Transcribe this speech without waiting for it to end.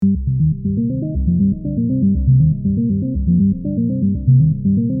We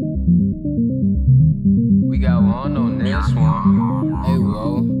got Juan on this one. Hey,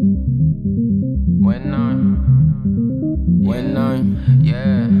 whoa.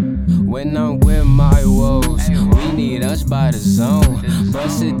 When I'm with my woes, we need us by the zone.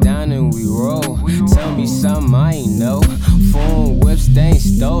 Bust it down and we roll. Tell me something I ain't know. Phone whips, they ain't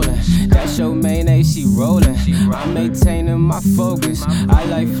stolen. That's your main AC rollin'. I'm maintaining my focus. I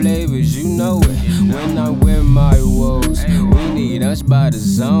like flavors, you know it. When I'm with my woes, we need us by the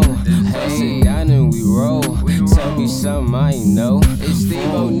zone. Bust it down and we roll. Tell me something I ain't know. It's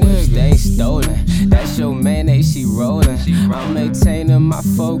Steve-O whips, they ain't stolen. That's your main AC rollin'. I'm maintaining my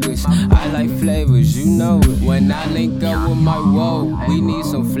focus. I like flavors, you know it. When I link up with my woe, we need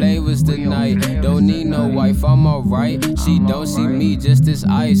some flavors tonight. Don't need no wife, I'm alright. She don't see me just as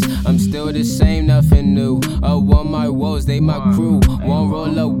ice. I'm still the same, nothing new. One my woes, they my crew. One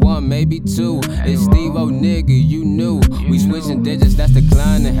roll up, one, maybe two. It's Steve-O, nigga, you knew. We switching digits, that's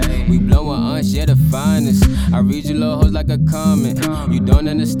declining. We blowing uns, yeah, the finest. I read your little hoes like a comment. You don't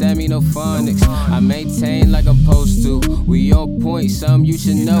understand me, no phonics. I maintain like I'm supposed to. We on point, something you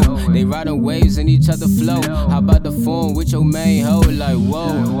should know. They riding waves in each other flow. How about the phone with your main hoe? Like,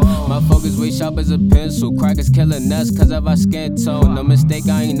 whoa. My focus way sharp as a pencil. Crackers killing us cause of our skin tone. No mistake,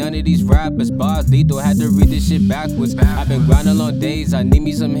 I ain't none of these rappers. Bars lethal, had to read this shit backwards. I've been grinding long days, I need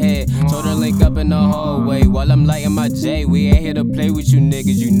me some head. Told her link up in the hallway while I'm lighting my J. We ain't here to play with you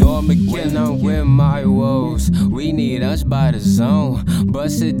niggas, you know I'm again. When I'm with my woes, we need us by the zone.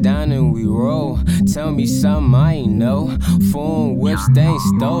 Bust it down and we roll. Tell me something I ain't know. Phone whips, they ain't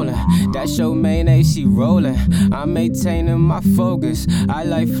stolen. That's your main AC rollin'. I'm maintaining my focus. I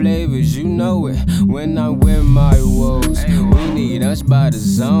like flavors, you know it. When I'm with my woes, we need us by the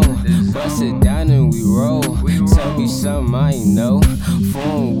zone. Bust it down and we roll. Tell me something I ain't know.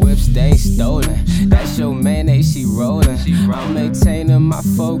 Phone whips, they ain't stolen. That's your main AC rollin'. I'm maintaining my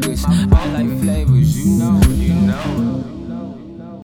focus. I like flavors,